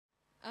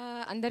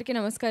అందరికీ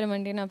నమస్కారం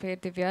అండి. నా పేరు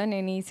దివ్య.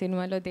 నేను ఈ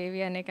సినిమాలో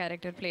దేవి అనే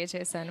క్యారెక్టర్ ప్లే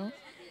చేశాను.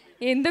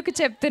 ఎందుకు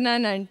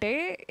చెప్తున్నానంటే,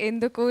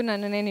 ఎందుకు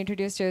నన్ను నేను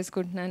introduce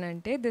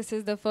చేసుకుంటున్నానంటే, this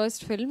is the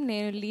first film.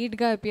 నేను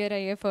లీడ్గా అపియర్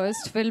అయ్యే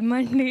ఫస్ట్ ఫిల్మ్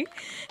అండి.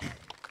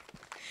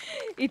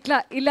 ఇట్లా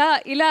ఇలా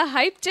ఇలా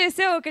హైప్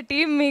చేసే ఒక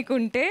team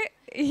మీకుంటే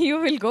you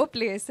will go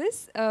places.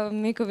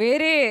 మీకు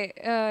వేరే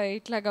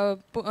ఇట్లాగా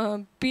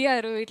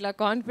పిఆర్, ఇట్లా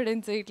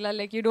కాన్ఫిడెన్స్, ఇట్లా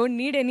like you don't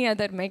need any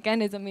other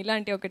mechanism.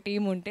 ఇలాంటి ఒక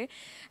టీం ఉంటే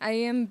I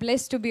am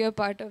blessed to be a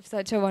part of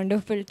such a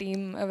wonderful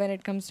team when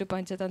it comes to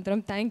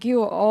Panchatantram. Thank you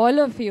all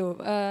of you.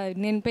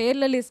 నేను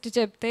పేర్ల list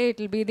చెప్తే it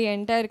will be the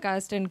entire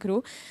cost and crew.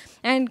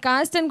 And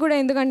cost అని కూడా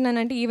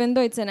ఎందుకంటున్నానంటే, even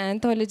though it's an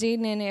anthology,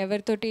 నేను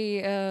ఎవరితోటి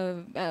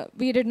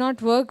we did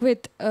not work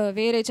with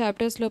వేరే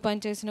చాప్టర్స్లో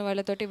పనిచేసిన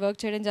వాళ్ళతోటి వర్క్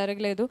చేయడం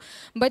జరగలేదు.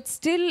 But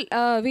still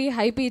we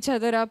hype each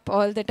other up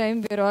all the time.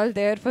 We are all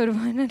there for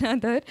one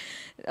another.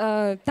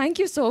 Thank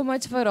you so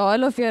much for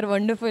all of your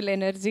wonderful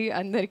energy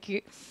అందరికీ.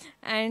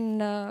 And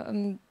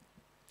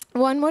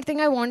one more thing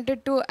I wanted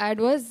to add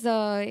was,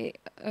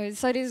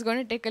 sorry, it's going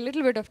to take a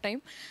little bit of time.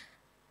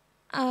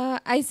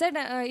 I said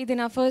ఇది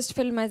నా first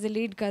film as a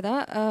lead కదా.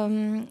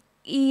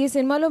 ఈ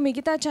సినిమాలో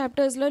మిగతా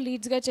చాప్టర్స్లో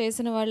లీడ్స్గా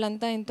చేసిన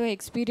వాళ్ళంతా ఎంతో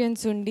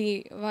ఎక్స్పీరియన్స్ ఉండి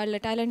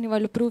వాళ్ళ టాలెంట్ని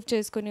వాళ్ళు ప్రూవ్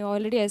చేసుకుని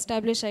ఆల్రెడీ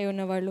ఎస్టాబ్లిష్ అయి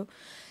ఉన్నవాళ్ళు.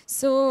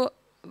 సో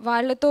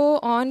వాళ్ళతో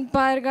ఆన్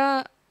పార్గా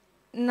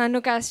నన్ను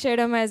కాస్ట్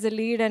చేయడం యాజ్ అ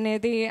లీడ్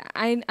అనేది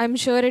I'm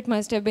sure it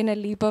must have been a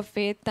leap of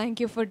faith.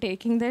 Thank you for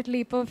taking that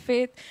leap of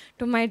faith.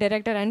 To my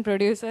director and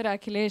producer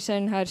Akhilesh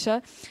and Harsha,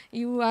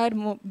 you are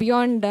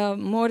beyond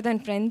more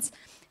than friends.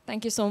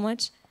 Thank you so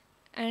much.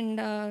 And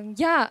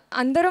yeah,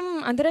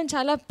 అందరం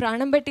చాలా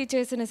ప్రాణం పెట్టి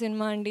చేసిన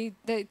cinema అండి.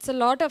 It's a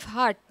lot of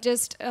heart.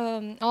 Just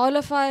all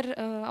of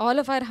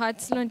our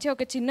హార్ట్స్లోంచి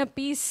ఒక చిన్న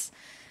piece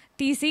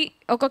తీసి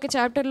ఒక్కొక్క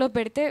చాప్టర్లో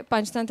పెడితే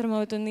పంచతంత్రం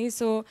అవుతుంది.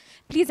 So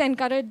please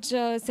encourage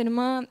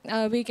cinema.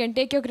 We can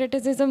take your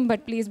criticism,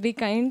 but please be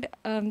kind.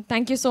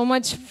 Thank you so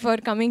much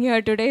for coming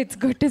here today. It's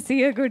good to see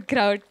a good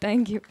crowd.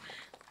 Thank you.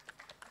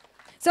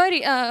 Sorry,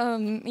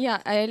 yeah,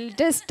 I'll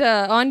just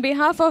on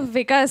behalf of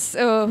Vikas,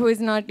 who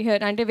is not here,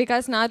 ante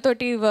Vikas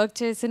naatoti work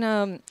chesina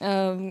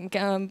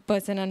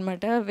person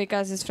anamata.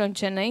 Vikas is from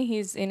Chennai.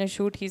 He's in a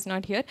shoot. He's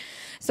not here.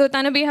 So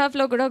tana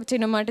behalf lo kuda oka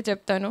chinna maata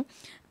cheptanu.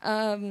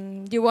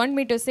 You want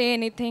me to say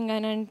anything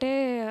anante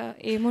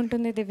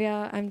emuntundi Divya?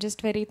 I'm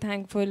just very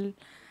thankful.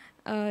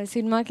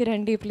 సినిమాకి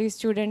రండి please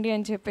చూడండి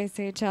అని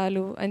చెప్పేసి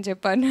చాలు అని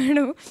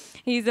చెప్పన్నాడు.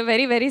 He's a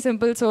very very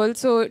simple soul.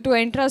 So to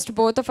entrust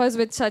both of us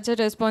with such a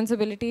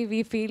responsibility,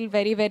 we feel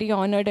very very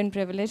honoured and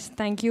privilege.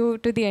 Thank you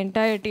to the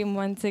entire team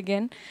once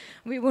again.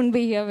 We won't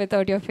be here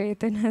without your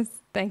faith in us.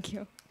 Thank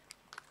you.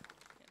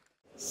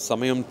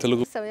 సమయం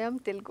తెలుగు. సమయం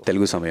తెలుగు.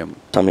 తెలుగు సమయం.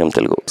 సమయం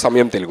తెలుగు.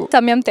 సమయం తెలుగు.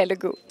 సమయం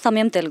తెలుగు.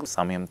 సమయం తెలుగు.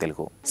 సమయం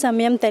తెలుగు.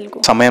 సమయం తెలుగు.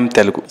 సమయం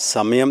తెలుగు.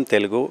 సమయం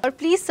Telugu. Or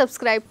please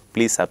subscribe.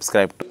 Please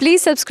subscribe.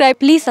 Please subscribe.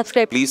 Please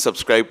subscribe. Please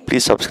subscribe.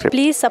 Please subscribe.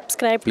 Please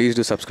subscribe. Please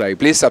do subscribe.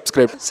 Please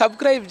subscribe.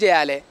 Subscribe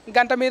చేయాలి,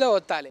 గంట మీద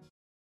ఒత్తాలి.